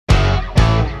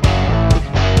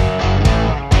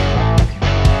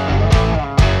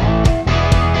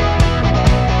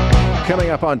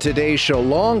up on today's show,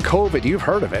 long COVID. You've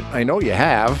heard of it. I know you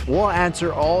have. We'll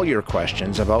answer all your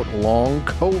questions about long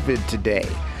COVID today.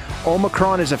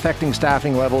 Omicron is affecting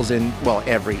staffing levels in, well,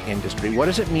 every industry. What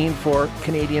does it mean for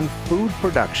Canadian food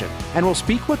production? And we'll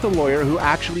speak with the lawyer who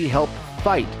actually helped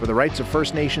fight for the rights of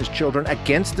First Nations children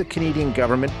against the Canadian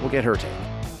government. We'll get her take.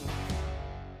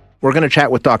 We're going to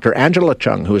chat with Dr. Angela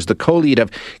Chung, who is the co-lead of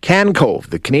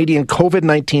CanCOVE, the Canadian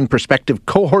COVID-19 Perspective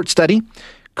Cohort Study,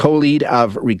 co-lead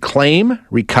of RECLAIM,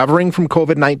 Recovering from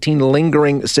COVID-19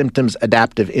 Lingering Symptoms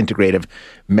Adaptive Integrative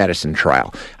Medicine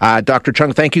Trial. Dr.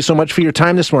 Chung, thank you so much for your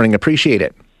time this morning. Appreciate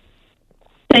it.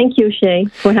 Thank you, Shay,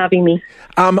 for having me.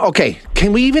 Okay,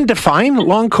 can we even define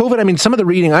long COVID? I mean, some of the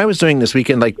reading I was doing this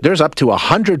weekend, like there's up to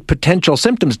 100 potential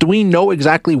symptoms. Do we know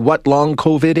exactly what long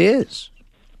COVID is?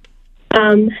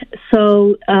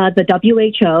 The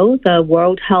WHO, the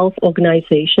World Health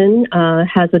Organization,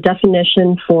 has a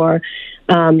definition for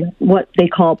what they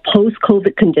call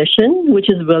post-COVID condition, which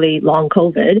is really long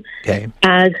COVID,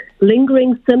 as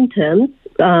lingering symptoms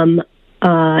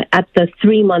at the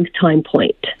 3-month time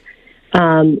point.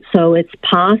 So it's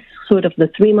past sort of the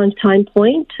 3-month time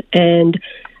point, and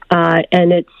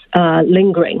it's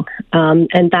lingering,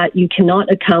 and that you cannot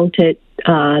account it.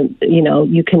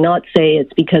 You cannot say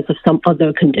it's because of some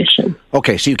other condition.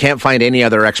 Okay, so you can't find any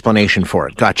other explanation for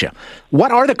it. Gotcha.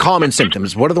 What are the common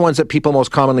symptoms? What are the ones that people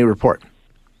most commonly report?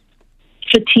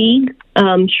 Fatigue,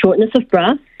 shortness of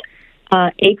breath,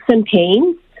 aches and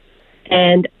pains,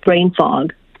 and brain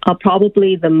fog are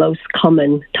probably the most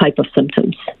common type of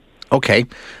symptoms. Okay.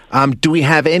 Do we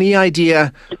have any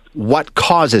idea what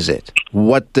causes it?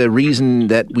 What the reason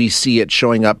that we see it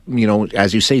showing up,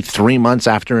 as you say, 3 months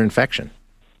after infection?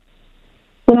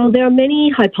 Well, there are many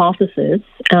hypotheses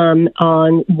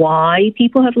on why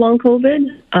people have long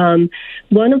COVID.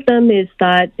 One of them is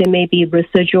that there may be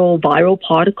residual viral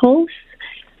particles.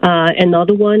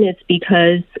 Another one is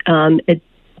because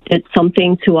it's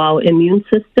something to our immune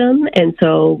system, and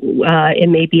so it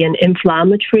may be an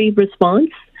inflammatory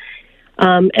response.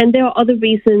 And there are other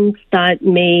reasons that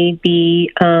may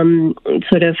be maybe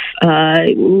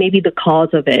the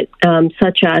cause of it,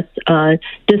 such as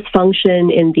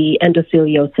dysfunction in the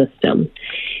endothelial system.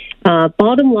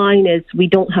 Bottom line is we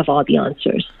don't have all the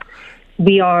answers.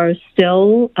 We are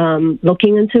still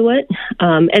looking into it,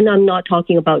 and I'm not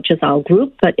talking about just our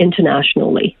group, but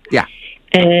internationally. Yeah.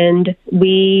 And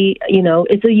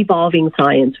it's an evolving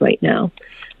science right now.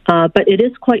 But it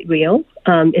is quite real.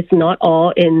 It's not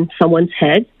all in someone's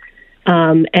head.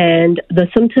 And the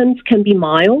symptoms can be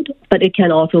mild, but it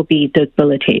can also be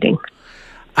debilitating.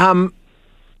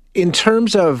 In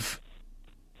terms of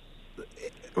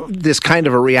this kind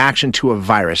of a reaction to a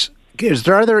virus,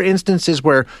 are there instances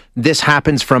where this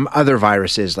happens from other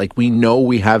viruses? Like we know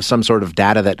we have some sort of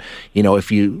data that,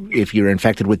 if you're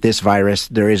infected with this virus,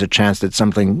 there is a chance that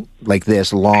something like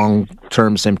this,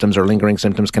 long-term symptoms or lingering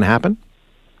symptoms can happen?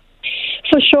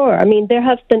 For sure. I mean, there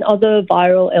have been other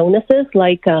viral illnesses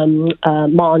like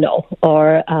mono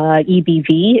or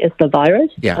EBV is the virus,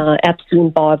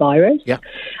 Epstein-Barr virus. Yeah.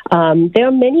 There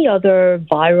are many other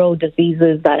viral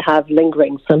diseases that have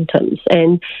lingering symptoms.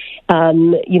 And,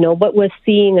 what we're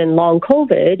seeing in long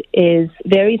COVID is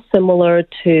very similar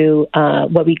to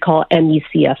what we call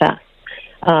ME/CFS,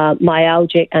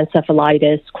 myalgic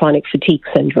encephalitis chronic fatigue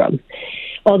syndrome.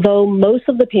 Although most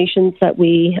of the patients that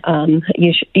we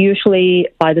usually,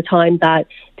 by the time that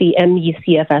the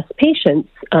ME/CFS patients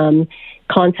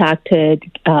contacted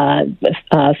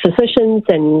physicians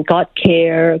and got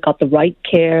the right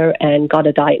care, and got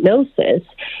a diagnosis,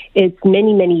 it's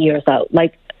many, many years out,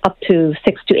 like up to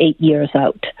 6 to 8 years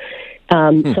out.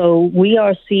 So we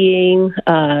are seeing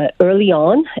early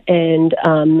on, and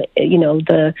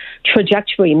the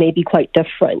trajectory may be quite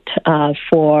different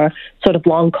for sort of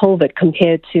long COVID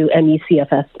compared to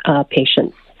ME/CFS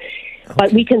patients. Okay.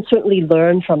 But we can certainly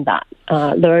learn from that,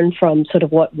 learn from sort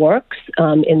of what works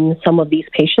in some of these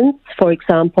patients. For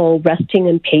example, resting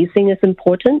and pacing is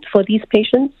important for these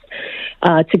patients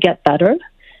to get better.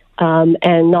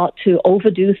 And not to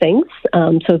overdo things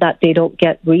so that they don't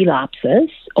get relapses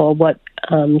or what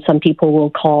some people will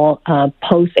call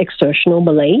post-exertional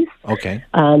malaise,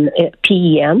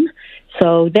 PEM.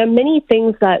 So there are many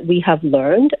things that we have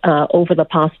learned over the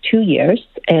past 2 years,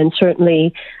 and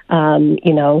certainly,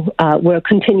 we're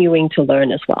continuing to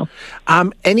learn as well.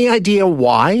 Any idea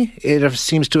why it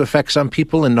seems to affect some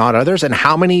people and not others? And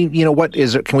how many, what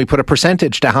is it? Can we put a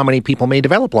percentage to how many people may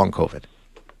develop long COVID?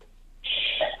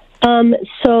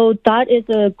 So that is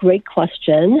a great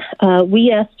question.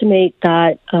 We estimate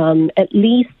that at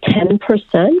least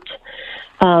 10%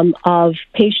 of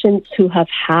patients who have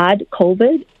had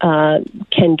COVID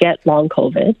can get long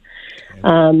COVID.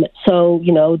 So,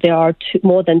 there are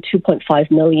more than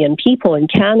 2.5 million people in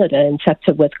Canada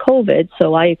infected with COVID.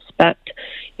 So I expect,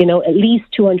 at least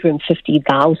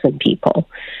 250,000 people.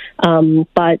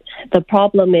 But the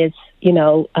problem is,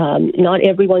 not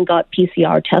everyone got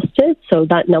PCR tested. So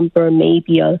that number may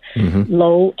be a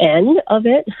low end of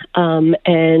it.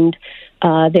 And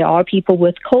there are people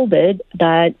with COVID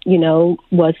that,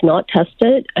 was not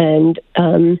tested and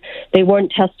they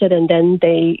weren't tested and then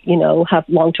they, have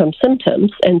long-term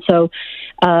symptoms. And so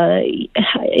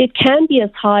it can be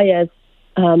as high as,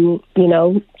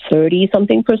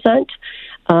 30-something%.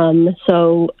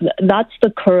 So that's the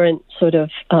current sort of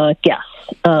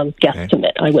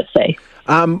guesstimate, I would say.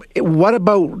 What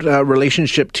about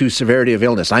relationship to severity of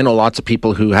illness? I know lots of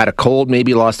people who had a cold,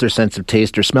 maybe lost their sense of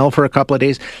taste or smell for a couple of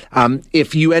days.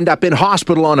 If you end up in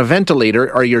hospital on a ventilator,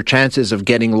 are your chances of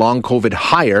getting long COVID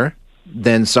higher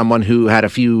than someone who had a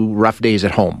few rough days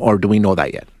at home, or do we know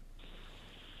that yet?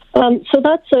 So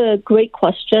that's a great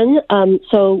question.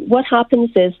 So what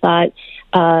happens is that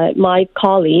my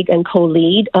colleague and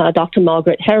co-lead, Dr.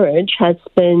 Margaret Herridge, has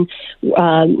been,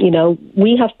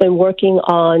 we have been working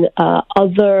on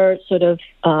other sort of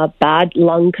bad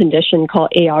lung condition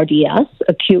called ARDS,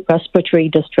 acute respiratory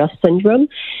distress syndrome.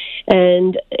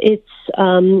 And it's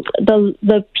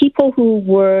the people who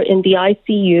were in the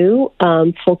ICU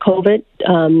for COVID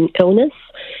illness.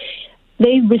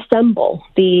 They resemble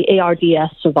the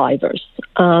ARDS survivors.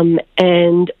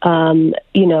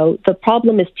 The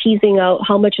problem is teasing out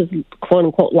how much is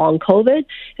quote-unquote long COVID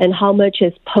and how much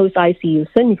is post-ICU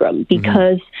syndrome,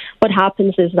 because what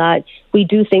happens is that we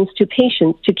do things to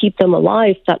patients to keep them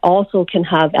alive that also can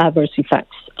have adverse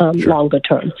effects longer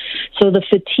term. So the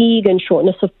fatigue and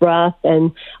shortness of breath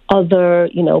and other,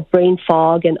 brain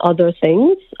fog and other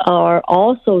things are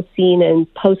also seen in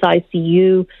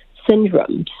post-ICU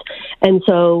syndromes. And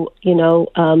so,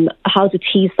 how to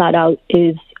tease that out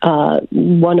is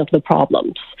one of the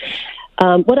problems.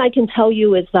 What I can tell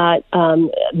you is that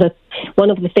one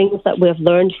of the things that we have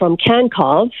learned from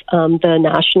CanCov, the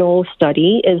national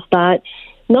study, is that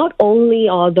not only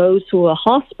are those who are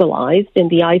hospitalized in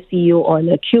the ICU or in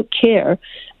acute care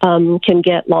can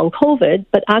get long COVID,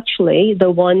 but actually the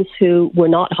ones who were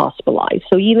not hospitalized.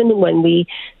 So even when we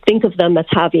think of them as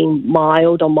having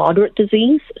mild or moderate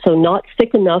disease, so not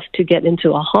sick enough to get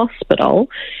into a hospital,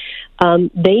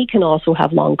 they can also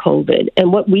have long COVID.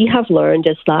 And what we have learned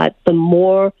is that the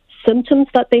more symptoms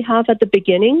that they have at the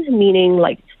beginning, meaning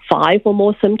like 5 or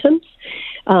more symptoms,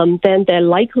 then their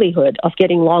likelihood of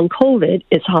getting long COVID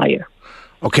is higher.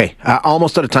 Okay,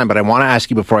 almost out of time, but I want to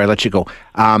ask you before I let you go.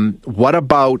 What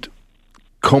about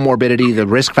comorbidity, the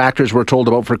risk factors we're told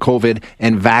about for COVID,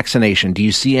 and vaccination? Do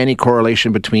you see any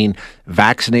correlation between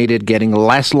vaccinated getting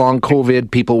less long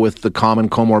COVID, people with the common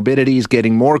comorbidities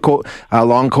getting more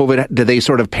long COVID? Do they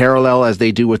sort of parallel as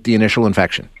they do with the initial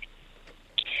infection?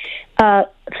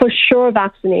 For sure,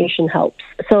 vaccination helps.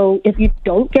 So if you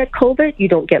don't get COVID, you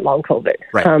don't get long COVID.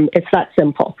 Right. It's that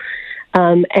simple.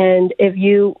 And if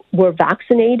you were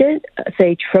vaccinated,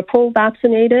 say triple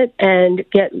vaccinated, and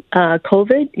get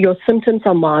COVID, your symptoms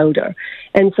are milder.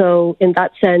 And so in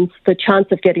that sense, the chance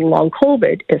of getting long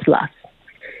COVID is less.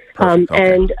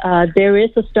 Okay. And there is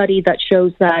a study that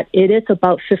shows that it is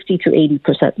about 50 to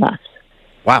 80% less.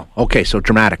 Wow. Okay, so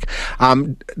dramatic.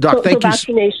 Doc, thank you.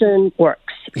 Vaccination works.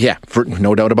 Yeah,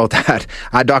 no doubt about that.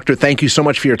 Doctor, thank you so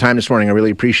much for your time this morning. I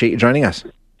really appreciate you joining us.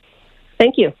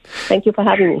 Thank you. Thank you for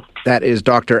having me. That is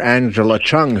Dr. Angela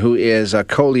Chung, who is a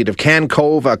co-lead of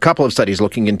CanCov, a couple of studies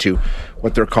looking into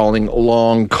what they're calling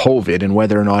long COVID and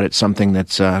whether or not it's something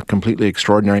that's completely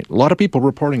extraordinary. A lot of people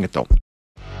reporting it, though.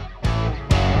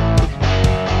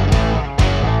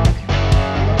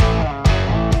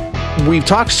 We've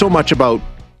talked so much about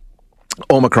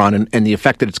Omicron and the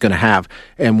effect that it's going to have.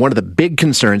 And one of the big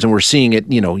concerns, and we're seeing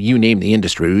it, you name the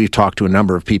industry. We've talked to a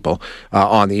number of people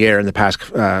on the air in the past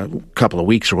couple of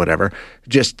weeks or whatever,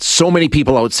 just so many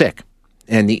people out sick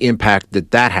and the impact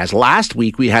that has. Last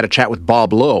week, we had a chat with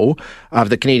Bob Lowe of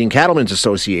the Canadian Cattlemen's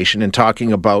Association and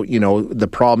talking about, the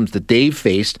problems that they've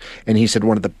faced. And he said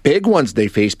one of the big ones they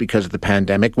faced because of the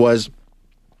pandemic was,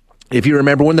 if you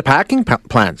remember, when the packing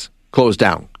plants closed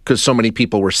down, because so many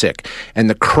people were sick, and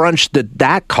the crunch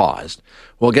that caused.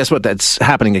 Well, guess what? That's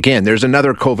happening again. There's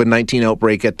another COVID-19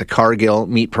 outbreak at the Cargill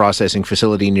meat processing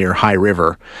facility near High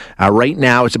River. Right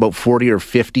now, it's about 40 or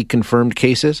 50 confirmed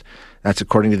cases. That's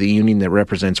according to the union that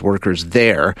represents workers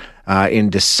there.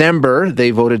 In December, they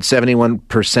voted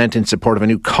 71% in support of a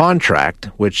new contract,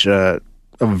 which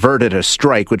averted a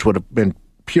strike, which would have been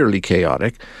purely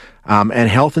chaotic. And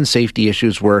health and safety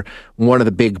issues were one of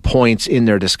the big points in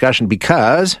their discussion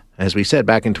because, as we said,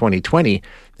 back in 2020,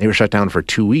 they were shut down for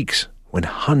 2 weeks when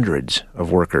hundreds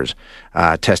of workers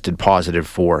tested positive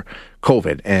for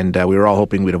COVID. And we were all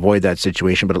hoping we'd avoid that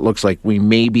situation, but it looks like we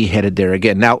may be headed there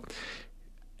again. Now,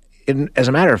 as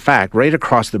a matter of fact, right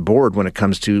across the board when it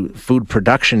comes to food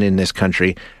production in this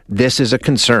country, this is a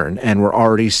concern, and we're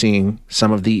already seeing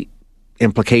some of the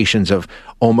implications of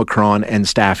Omicron and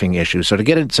staffing issues. So to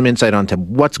get some insight onto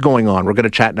what's going on, we're going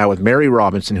to chat now with Mary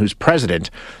Robinson, who's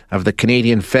president of the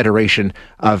Canadian Federation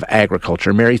of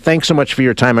Agriculture. Mary, thanks so much for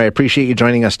your time. I appreciate you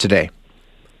joining us today.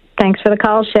 Thanks for the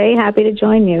call, Shay. Happy to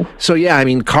join you. So, yeah, I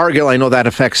mean, Cargill, I know that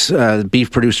affects beef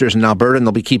producers in Alberta, and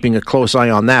they'll be keeping a close eye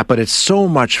on that, but it's so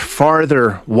much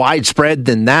farther widespread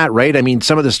than that, right? I mean,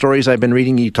 some of the stories I've been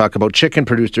reading, you talk about chicken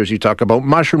producers, you talk about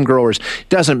mushroom growers.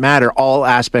 Doesn't matter. All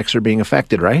aspects are being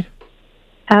affected, right?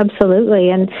 Absolutely.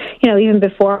 And, even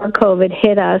before COVID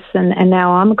hit us and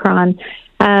now Omicron,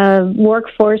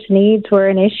 workforce needs were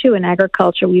an issue in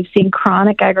agriculture. We've seen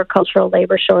chronic agricultural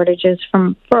labor shortages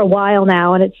for a while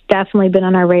now, and it's definitely been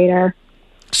on our radar.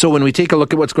 So when we take a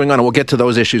look at what's going on, and we'll get to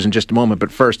those issues in just a moment,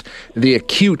 but first, the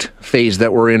acute phase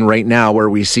that we're in right now where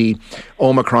we see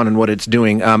Omicron and what it's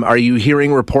doing, are you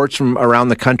hearing reports from around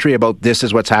the country about this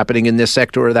is what's happening in this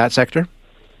sector or that sector?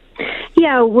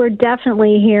 Yeah, we're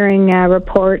definitely hearing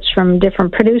reports from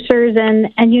different producers, and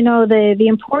the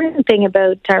important thing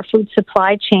about our food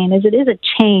supply chain is it is a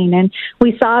chain, and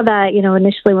we saw that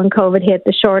initially when COVID hit,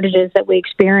 the shortages that we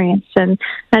experienced. And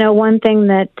I know one thing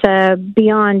that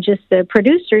beyond just the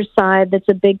producer's side that's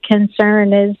a big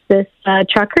concern is this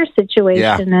trucker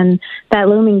situation and that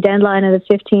looming deadline of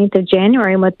the 15th of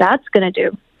January and what that's going to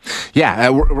do.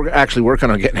 Yeah, we're actually working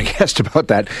on getting a guest about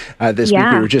that this week.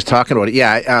 We were just talking about it.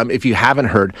 Yeah, if you haven't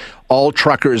heard, all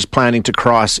truckers planning to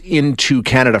cross into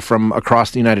Canada from across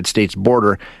the United States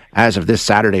border as of this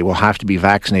Saturday will have to be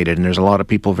vaccinated. And there's a lot of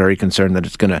people very concerned that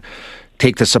it's going to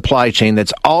take the supply chain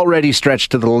that's already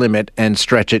stretched to the limit and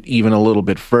stretch it even a little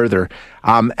bit further.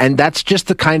 And that's just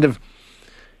the kind of,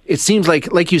 it seems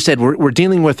like you said, we're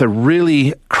dealing with a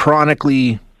really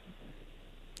chronically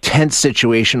tense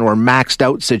situation or maxed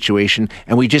out situation,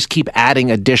 and we just keep adding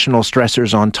additional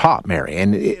stressors on top, Mary.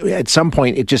 And at some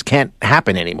point, it just can't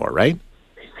happen anymore, right?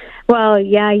 Well,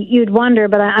 yeah, you'd wonder,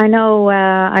 but I know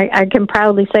I can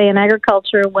proudly say in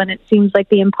agriculture, when it seems like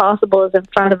the impossible is in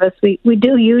front of us, we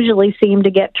do usually seem to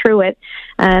get through it.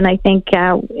 And I think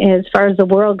as far as the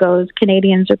world goes,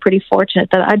 Canadians are pretty fortunate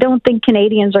that I don't think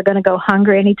Canadians are going to go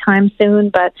hungry anytime soon,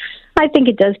 but I think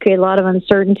it does create a lot of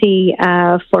uncertainty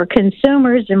for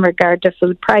consumers in regard to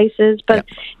food prices. But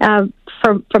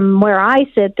from where I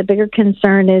sit, the bigger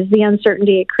concern is the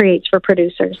uncertainty it creates for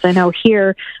producers. I know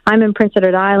here, I'm in Prince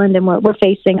Edward Island, and we're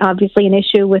facing, obviously, an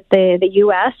issue with the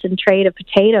U.S. and trade of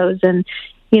potatoes. And,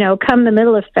 come the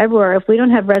middle of February, if we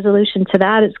don't have resolution to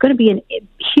that, it's going to be a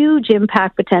huge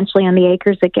impact potentially on the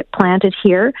acres that get planted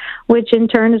here, which in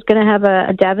turn is going to have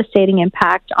a devastating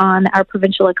impact on our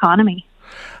provincial economy.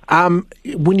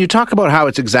 When you talk about how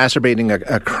it's exacerbating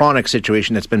a chronic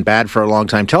situation that's been bad for a long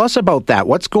time, tell us about that.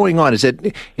 What's going on? Is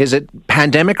it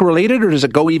pandemic related, or does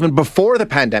it go even before the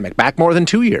pandemic, back more than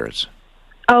 2 years?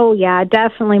 Oh, yeah,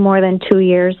 definitely more than 2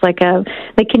 years. Like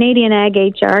the Canadian Ag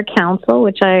HR Council,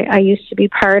 which I used to be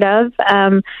part of,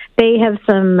 they have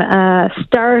some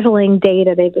startling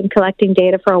data. They've been collecting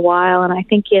data for a while, and I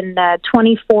think in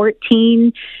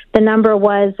 2014, the number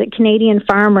was that Canadian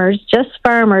farmers, just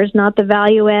farmers, not the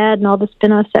value add and all the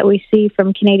spin-offs that we see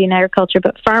from Canadian agriculture,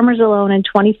 but farmers alone in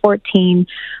 2014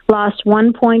 lost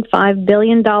 $1.5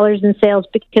 billion in sales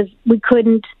because we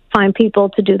couldn't find people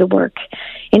to do the work.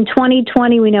 In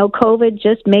 2020, we know COVID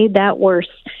just made that worse.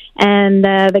 And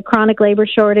the chronic labor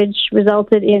shortage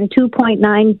resulted in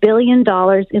 $2.9 billion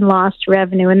in lost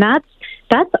revenue. And that's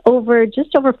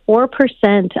just over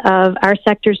 4% of our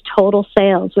sector's total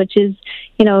sales, which is,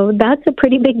 that's a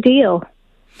pretty big deal.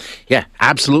 Yeah,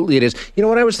 absolutely it is. You know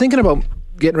what I was thinking about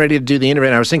getting ready to do the interview,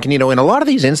 and I was thinking, in a lot of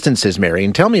these instances, Mary,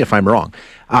 and tell me if I'm wrong,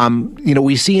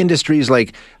 we see industries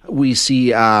like we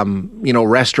see,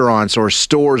 restaurants or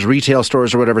stores, retail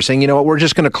stores or whatever, saying, we're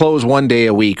just going to close one day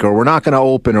a week, or we're not going to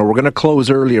open, or we're going to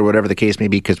close early, or whatever the case may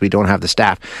be, because we don't have the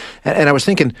staff. And I was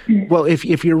thinking, well,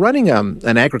 if you're running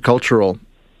an agricultural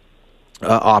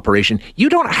operation, you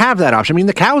don't have that option. I mean,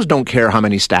 the cows don't care how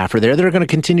many staff are there. They're going to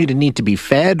continue to need to be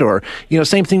fed, or,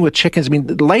 same thing with chickens. I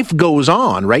mean, life goes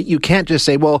on, right? You can't just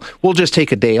say, well, we'll just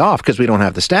take a day off because we don't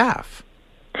have the staff.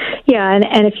 Yeah,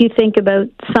 and if you think about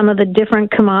some of the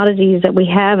different commodities that we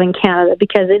have in Canada,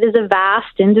 because it is a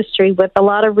vast industry with a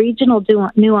lot of regional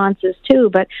nuances too.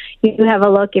 But you have a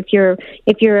look, if you're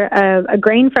a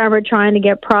grain farmer trying to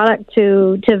get product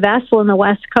to Vessel in the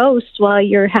West Coast, well,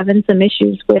 you're having some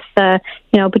issues with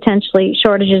potentially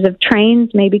shortages of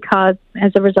trains, maybe caused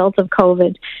as a result of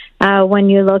COVID. When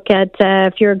you look at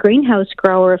if you're a greenhouse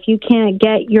grower, if you can't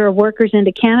get your workers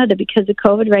into Canada because of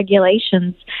COVID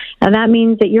regulations, that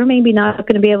means that you're maybe not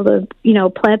going to be able to,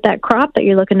 plant that crop that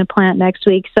you're looking to plant next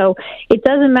week. So it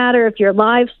doesn't matter if you're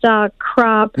livestock,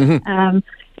 crop,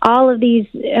 all of these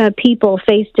people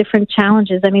face different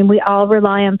challenges. I mean, we all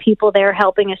rely on people there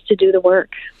helping us to do the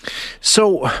work.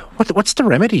 So what's the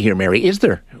remedy here, Mary? Is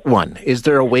there one? Is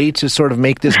there a way to sort of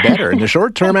make this better in the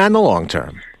short term and the long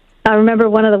term? I remember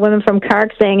one of the women from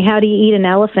Carrick saying, "How do you eat an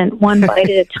elephant? One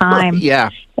bite at a time." Yeah.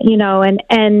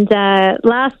 And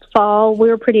last fall, we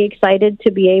were pretty excited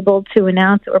to be able to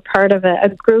announce that we're part of a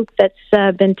group that's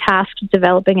been tasked with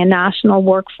developing a national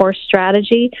workforce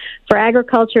strategy for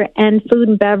agriculture and food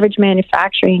and beverage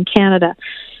manufacturing in Canada.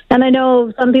 And I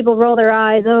know some people roll their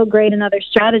eyes, oh, great, another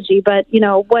strategy. But,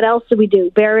 what else do we do?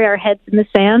 Bury our heads in the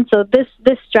sand. So this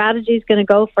strategy is going to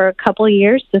go for a couple of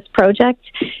years, this project.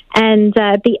 And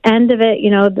at the end of it,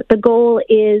 the goal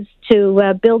is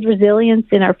to build resilience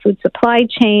in our food supply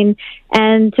chain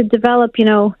and to develop,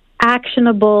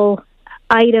 actionable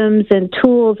items and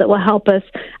tools that will help us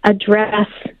address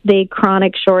the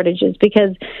chronic shortages.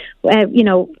 Because, if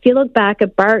you look back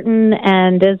at Barton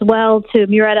and as well to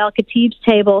Murad Al-Khatib's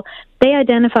table, they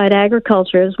identified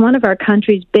agriculture as one of our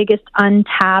country's biggest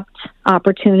untapped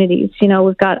opportunities.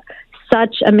 We've got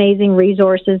such amazing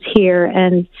resources here,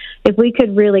 and if we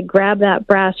could really grab that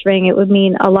brass ring, it would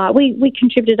mean a lot. We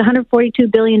contributed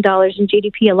 $142 billion in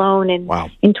GDP alone in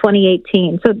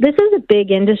 2018. So this is a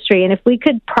big industry, and if we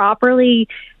could properly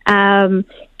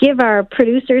give our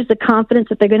producers the confidence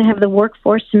that they're going to have the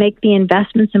workforce to make the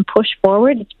investments and push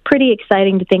forward, it's pretty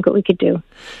exciting to think what we could do.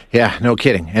 Yeah, no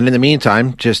kidding. And in the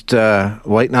meantime, just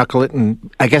white-knuckle it.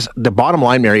 And I guess the bottom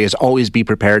line, Mary, is always be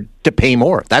prepared to pay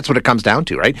more. That's what it comes down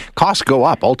to, right? Costs go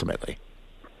up ultimately.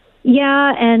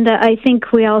 Yeah, and I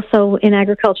think we also in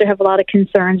agriculture have a lot of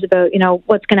concerns about,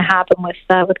 what's going to happen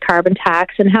with carbon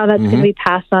tax and how that's going to be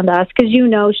passed on to us. Because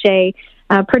Shay,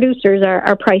 producers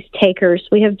are price takers.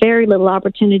 We have very little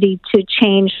opportunity to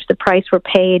change the price we're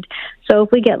paid. So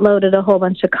if we get loaded a whole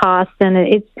bunch of costs, then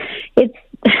it's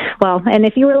and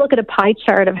if you were to look at a pie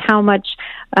chart of how much,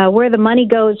 where the money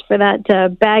goes for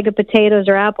that bag of potatoes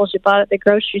or apples you bought at the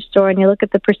grocery store, and you look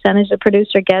at the percentage the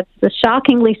producer gets, it's a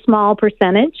shockingly small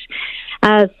percentage.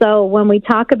 So when we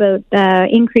talk about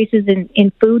increases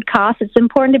in food costs, it's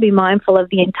important to be mindful of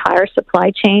the entire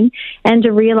supply chain and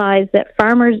to realize that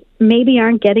farmers maybe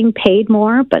aren't getting paid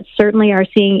more, but certainly are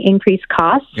seeing increased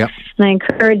costs. Yep. And I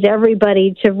encourage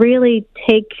everybody to really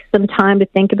take some time to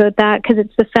think about that, because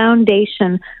it's the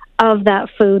foundation of that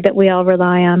food that we all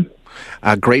rely on.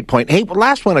 Great point. Hey,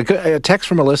 last one, a text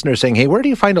from a listener saying, hey, where do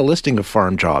you find a listing of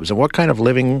farm jobs and what kind of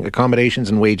living accommodations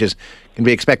and wages can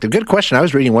be expected? Good question. I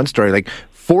was reading one story, like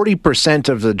 40%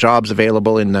 of the jobs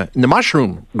available in the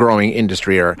mushroom growing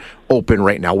industry are open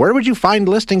right now. Where would you find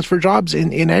listings for jobs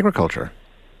in agriculture?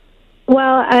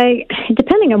 Well,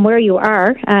 depending on where you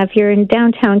are, if you're in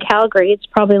downtown Calgary, it's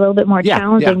probably a little bit more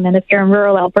challenging than if you're in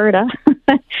rural Alberta.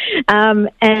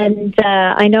 And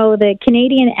I know the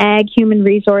Canadian Ag Human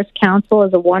Resource Council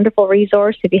is a wonderful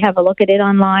resource. If you have a look at it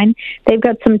online, they've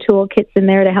got some toolkits in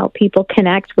there to help people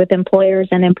connect with employers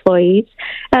and employees.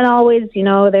 And always,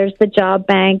 there's the job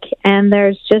bank, and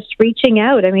there's just reaching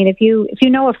out. I mean, if you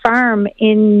know a farm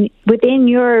within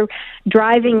your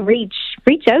driving reach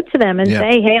out to them and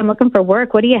say, hey, I'm looking for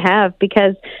work. What do you have?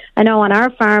 Because I know on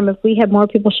our farm, if we had more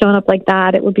people showing up like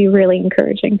that, it would be really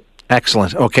encouraging.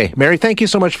 Excellent. Okay. Mary, thank you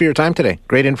so much for your time today.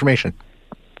 Great information.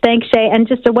 Thanks, Shay. And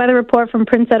just a weather report from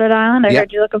Prince Edward Island. I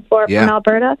heard you looking for it from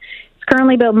Alberta. It's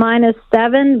currently about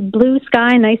 -7, blue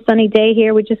sky, nice sunny day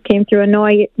here. We just came through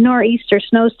a nor'easter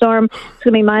snowstorm. It's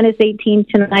going to be -18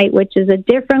 tonight, which is a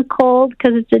different cold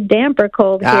because it's a damper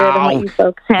cold here than what you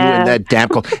folks have. You and that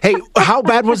damp cold. Hey, how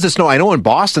bad was the snow? I know in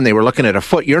Boston they were looking at a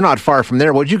foot. You're not far from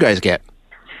there. What did you guys get?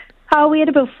 Oh, we had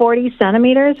about 40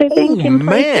 centimeters, I think. Oh,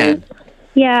 man.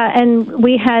 Yeah, and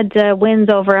we had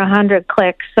winds over 100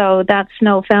 clicks, so that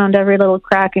snow found every little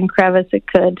crack and crevice it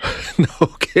could. No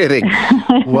kidding.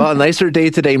 Well, a nicer day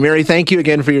today. Mary, thank you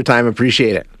again for your time.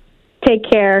 Appreciate it. Take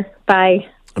care. Bye.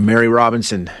 Mary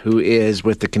Robinson, who is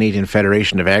with the Canadian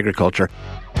Federation of Agriculture.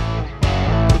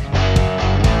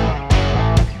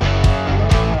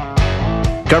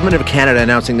 Government of Canada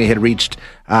announcing they had reached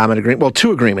an agreement, well,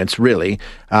 two agreements really,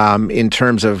 in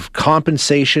terms of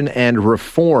compensation and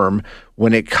reform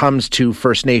when it comes to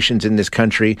First Nations in this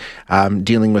country,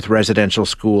 dealing with residential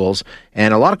schools.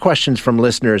 And a lot of questions from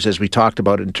listeners as we talked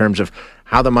about it in terms of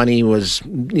how the money was,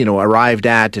 arrived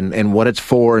at and what it's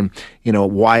for and,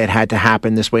 why it had to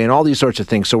happen this way and all these sorts of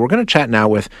things. So we're going to chat now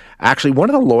with actually one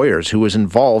of the lawyers who was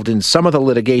involved in some of the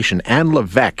litigation. Anne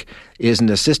Levesque is an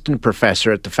assistant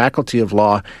professor at the Faculty of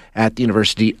Law at the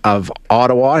University of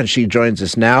Ottawa, and she joins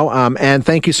us now. Anne,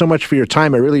 thank you so much for your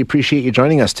time. I really appreciate you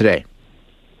joining us today.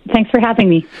 Thanks for having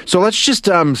me. So let's just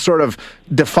sort of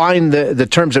define the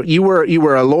terms. You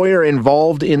were a lawyer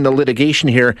involved in the litigation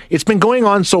here. It's been going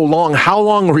on so long. How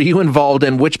long were you involved,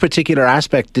 and which particular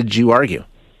aspect did you argue?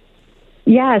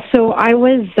 Yeah, so I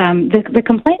was, the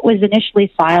complaint was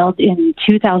initially filed in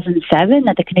 2007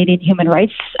 at the Canadian Human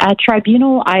Rights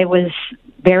Tribunal. I was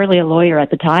barely a lawyer at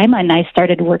the time, and I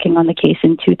started working on the case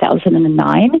in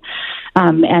 2009,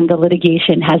 and the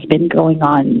litigation has been going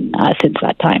on since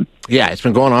that time. Yeah, it's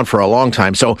been going on for a long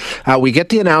time. So we get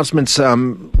the announcements, a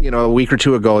week or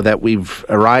two ago that we've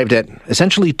arrived at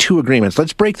essentially two agreements.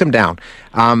 Let's break them down.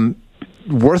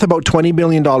 Worth about $20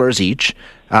 billion each.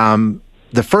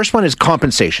 The first one is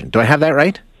compensation. Do I have that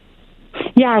right?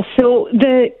 Yeah, so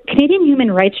the Canadian Human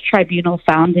Rights Tribunal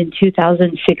found in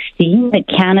 2016 that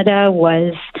Canada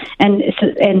was and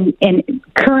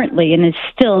currently and is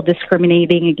still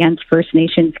discriminating against First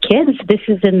Nations kids. This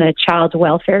is in the child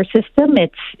welfare system.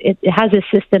 It has a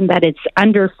system that it's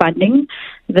underfunding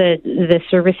the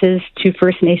services to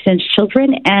First Nations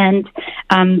children, and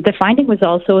the finding was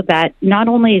also that not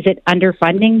only is it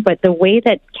underfunding, but the way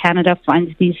that Canada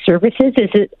funds these services is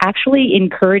it actually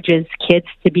encourages kids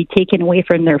to be taken away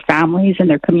from their families and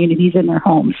their communities and their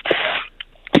homes.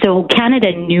 So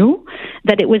Canada knew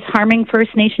that it was harming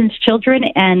First Nations children,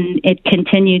 and it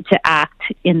continued to act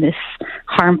in this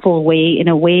harmful way, in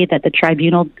a way that the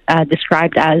tribunal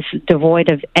described as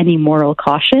devoid of any moral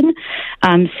caution.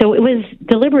 So it was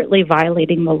deliberately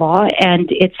violating the law, and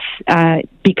it's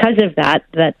because of that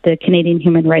the Canadian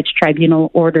Human Rights Tribunal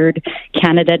ordered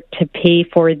Canada to pay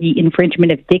for the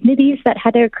infringement of dignities that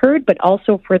had occurred, but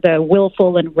also for the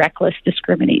willful and reckless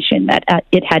discrimination that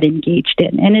it had engaged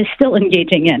in and is still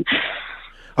engaging in.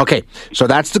 Okay, so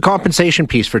that's the compensation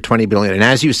piece for $20 billion. And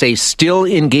as you say, still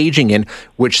engaging in,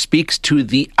 which speaks to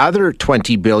the other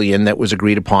 $20 billion that was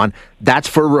agreed upon. That's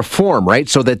for reform, right?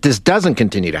 So that this doesn't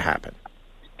continue to happen.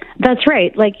 That's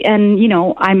right.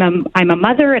 I'm a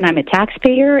mother and I'm a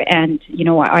taxpayer, and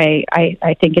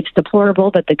I think it's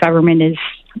deplorable that the government is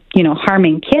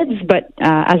harming kids, but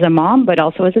as a mom, but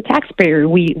also as a taxpayer,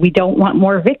 we don't want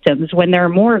more victims. When there are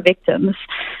more victims,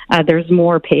 there's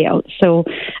more payouts. So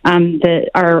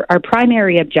our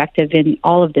primary objective in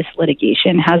all of this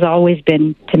litigation has always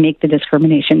been to make the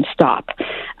discrimination stop.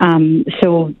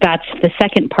 So that's the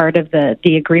second part of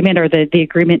the agreement, or the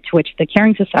agreement to which the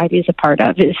Caring Society is a part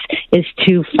of, is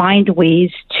to find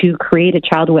ways to create a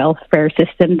child welfare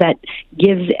system that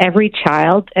gives every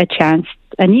child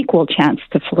an equal chance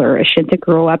to flourish and to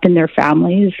grow up in their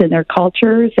families and their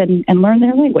cultures and learn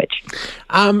their language.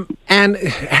 And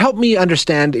help me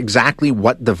understand exactly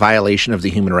what the violation of the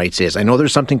human rights is. I know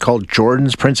there's something called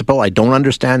Jordan's Principle. I don't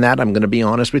understand that. I'm going to be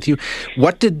honest with you.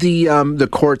 What did the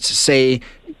courts say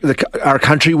our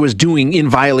country was doing in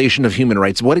violation of human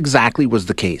rights? What exactly was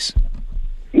the case?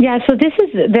 Yeah, so this is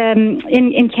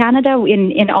in Canada,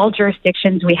 in all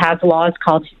jurisdictions, we have laws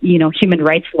called, human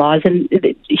rights laws, and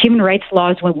human rights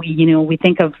laws, when we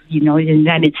think of, the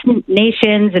United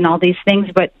Nations and all these things,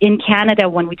 but in Canada,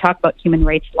 when we talk about human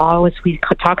rights laws, we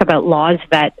talk about laws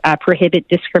that prohibit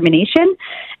discrimination.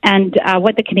 And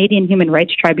what the Canadian Human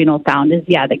Rights Tribunal found is,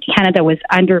 that Canada was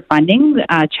underfunding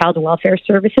child welfare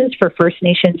services for First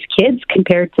Nations kids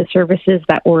compared to services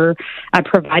that were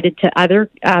provided to other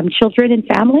children and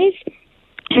families.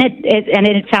 And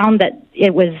it found that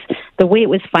it was the way it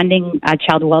was funding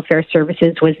child welfare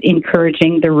services was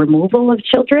encouraging the removal of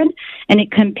children, and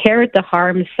it compared the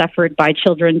harms suffered by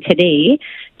children today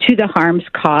to the harms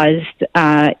caused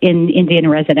in Indian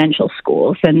residential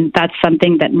schools. And that's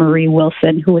something that Marie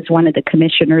Wilson, who was one of the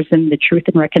commissioners in the Truth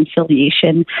and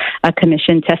Reconciliation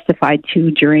Commission, testified to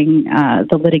during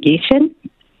the litigation.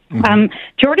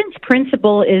 Jordan's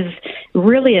Principle is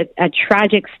really a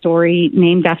tragic story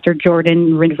named after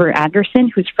Jordan River Anderson,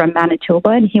 who's from Manitoba,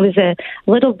 and he was a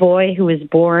little boy who was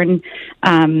born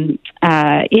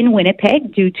in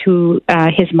Winnipeg due to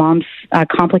his mom's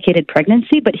complicated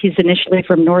pregnancy, but he's initially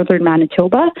from northern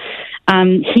Manitoba.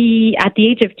 He, at the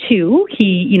age of 2,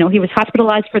 he was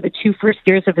hospitalized for the 2 first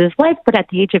years of his life, but at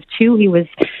the age of 2, he was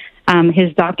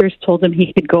His doctors told him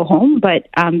he could go home, but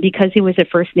because he was a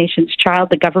First Nations child,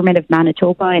 the government of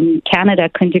Manitoba and Canada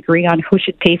couldn't agree on who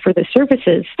should pay for the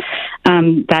services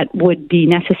that would be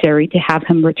necessary to have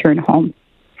him return home.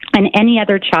 And any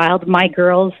other child, my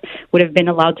girls, would have been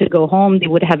allowed to go home. They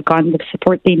would have gotten the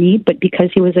support they need. But because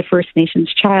he was a First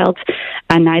Nations child,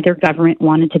 neither government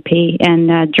wanted to pay.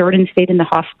 And Jordan stayed in the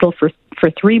hospital for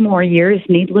 3 more years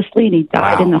needlessly, and he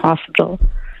died in the hospital.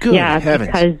 Good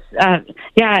heavens. Because,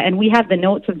 and we have the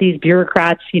notes of these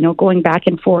bureaucrats, going back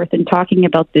and forth and talking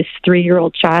about this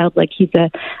 3-year-old child like he's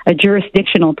a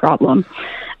jurisdictional problem.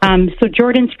 So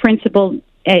Jordan's principle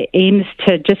aims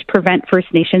to just prevent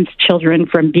First Nations children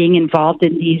from being involved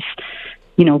in these,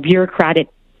 bureaucratic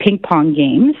ping pong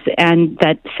games, and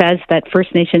that says that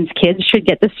First Nations kids should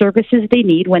get the services they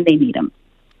need when they need them.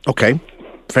 Okay.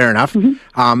 Fair enough.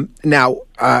 Mm-hmm. Now,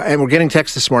 and we're getting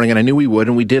texts this morning, and I knew we would,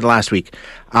 and we did last week.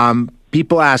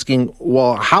 People asking,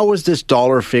 well, how was this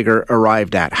dollar figure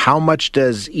arrived at? How much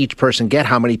does each person get?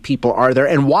 How many people are there,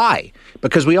 and why?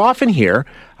 Because we often hear,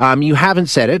 you haven't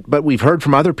said it, but we've heard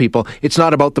from other people, it's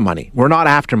not about the money. We're not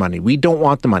after money. We don't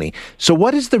want the money. So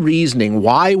what is the reasoning?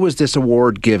 Why was this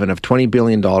award given of $20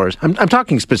 billion? I'm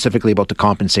talking specifically about the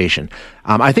compensation.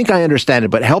 I think I understand it,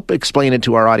 but help explain it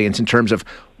to our audience in terms of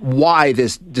why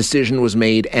this decision was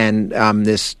made and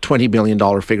this $20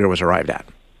 billion figure was arrived at.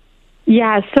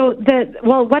 Yeah, so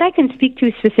what I can speak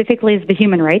to specifically is the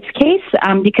human rights case,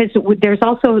 because there's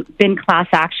also been class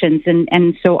actions,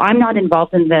 and so I'm not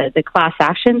involved in the class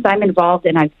actions. I'm involved,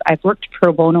 and I've worked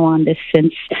pro bono on this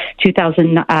since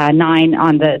 2009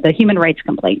 on the human rights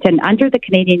complaint. And under the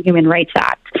Canadian Human Rights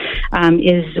Act,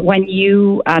 is when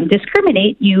you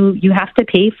discriminate, you have to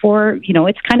pay for,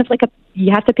 it's kind of like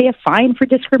you have to pay a fine for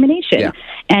discrimination. Yeah.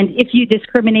 And if you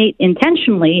discriminate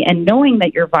intentionally and knowing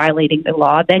that you're violating the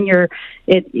law, then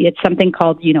it's something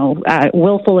called,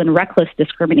 willful and reckless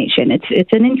discrimination.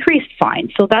 It's an increased fine.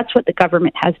 So that's what the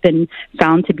government has been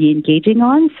found to be engaging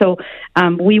on. So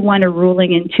we won a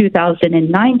ruling in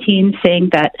 2019 saying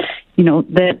that,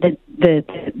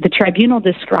 the tribunal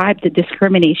described the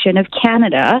discrimination of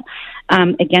Canada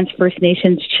against First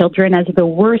Nations children as the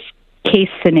worst case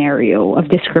scenario of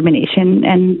discrimination.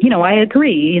 And, I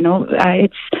agree,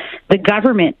 it's the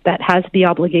government that has the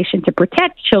obligation to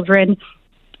protect children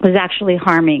was actually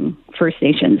harming First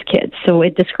Nations kids. So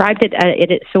it described it,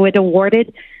 so it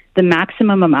awarded the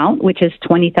maximum amount, which is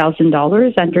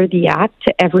 $20,000 under the Act,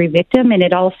 to every victim, and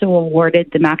it also awarded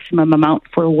the maximum amount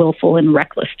for willful and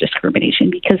reckless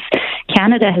discrimination, because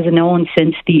Canada has known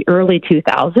since the early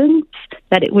 2000s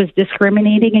that it was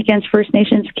discriminating against First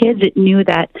Nations kids. It knew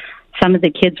that some of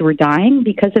the kids were dying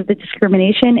because of the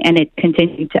discrimination, and it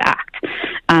continued to act.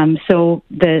 So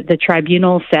the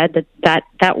tribunal said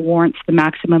that warrants the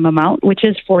maximum amount, which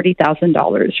is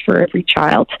 $40,000 for every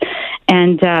child.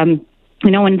 And,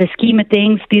 in the scheme of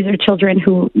things, these are children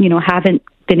who, haven't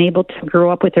been able to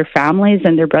grow up with their families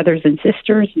and their brothers and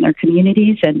sisters and their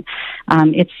communities. And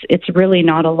it's really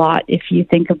not a lot if you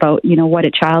think about, what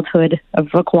a childhood of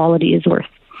equality is worth.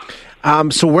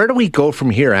 So where do we go from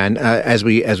here, Anne? As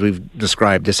we've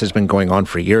described, this has been going on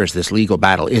for years, this legal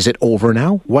battle. Is it over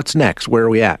now? What's next? Where are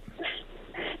we at?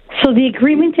 So the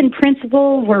agreement in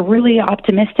principle, we're really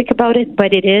optimistic about it,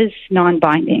 but it is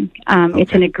non-binding. Okay.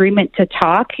 It's an agreement to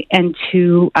talk and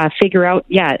to figure out,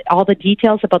 all the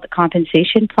details about the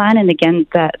compensation plan. And again,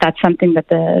 that's something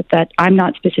that I'm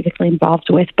not specifically involved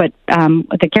with, but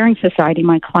the Caring Society,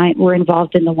 my client, we're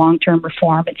involved in the long-term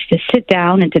reform. It's to sit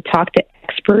down and to talk to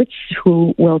experts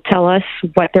who will tell us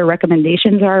what their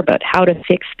recommendations are about how to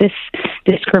fix this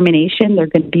discrimination. They're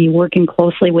going to be working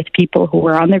closely with people who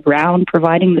are on the ground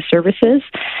providing the services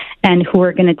and who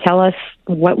are going to tell us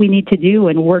what we need to do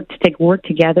and work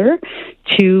together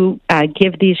to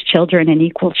give these children an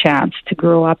equal chance to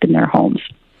grow up in their homes.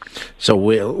 So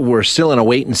we're still in a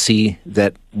wait and see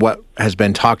that what has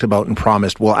been talked about and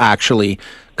promised will actually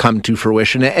come to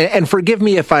fruition. And forgive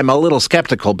me if I'm a little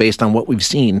skeptical based on what we've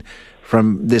seen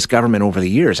from this government over the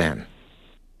years, Anne.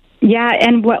 Yeah,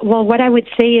 and what I would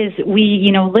say is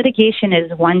litigation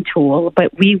is one tool,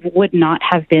 but we would not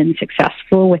have been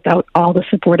successful without all the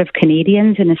support of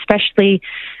Canadians, and especially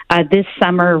this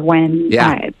summer when,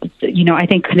 I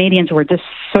think Canadians were just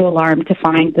so alarmed to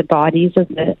find the bodies of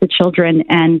the children,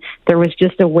 and there was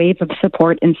just a wave of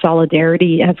support and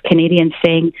solidarity of Canadians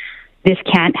saying, this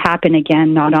can't happen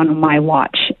again, not on my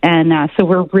watch. And so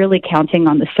we're really counting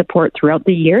on the support throughout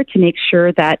the year to make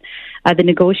sure that the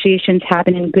negotiations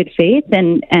happen in good faith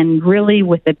and really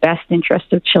with the best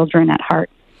interest of children at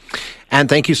heart. And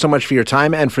thank you so much for your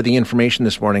time and for the information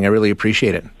this morning. I really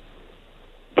appreciate it.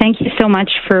 Thank you so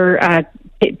much for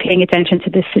paying attention to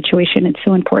this situation. It's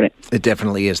so important. It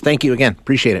definitely is. Thank you again.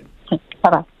 Appreciate it.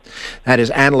 Bye-bye. That is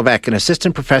Anne Levesque, an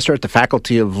assistant professor at the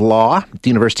Faculty of Law at the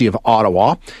University of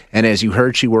Ottawa. And as you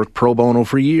heard, she worked pro bono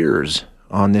for years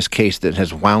on this case that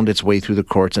has wound its way through the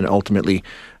courts and ultimately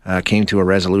came to a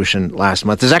resolution last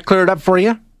month. Does that clear it up for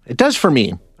you? It does for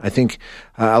me. I think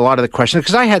a lot of the questions,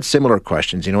 because I had similar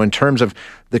questions, in terms of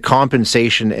the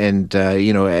compensation and,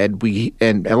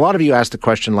 and a lot of you asked the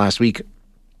question last week,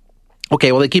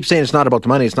 okay, well, they keep saying it's not about the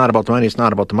money, it's not about the money, it's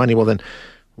not about the money. Well, then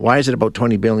why is it about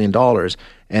 $20 billion?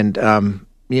 And,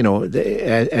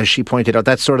 as she pointed out,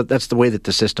 that's the way that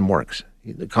the system works.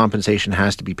 The compensation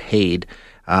has to be paid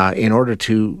in order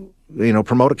to,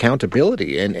 promote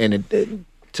accountability and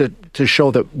to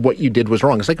show that what you did was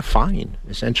wrong. It's like a fine,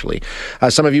 essentially.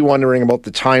 Some of you wondering about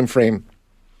the time frame.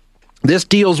 This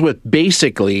deals with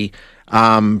basically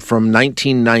from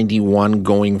 1991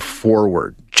 going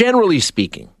forward, generally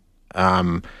speaking.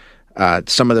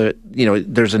 Some of the,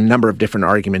 there's a number of different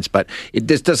arguments, but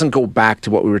this doesn't go back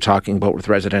to what we were talking about with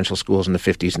residential schools in the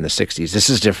 50s and the 60s. This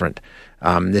is different.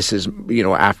 This is,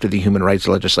 after the human rights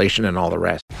legislation and all the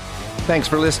rest. Thanks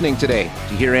for listening today.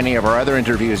 To hear any of our other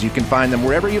interviews, you can find them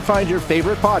wherever you find your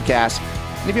favorite podcasts.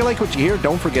 And if you like what you hear,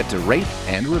 don't forget to rate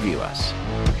and review us.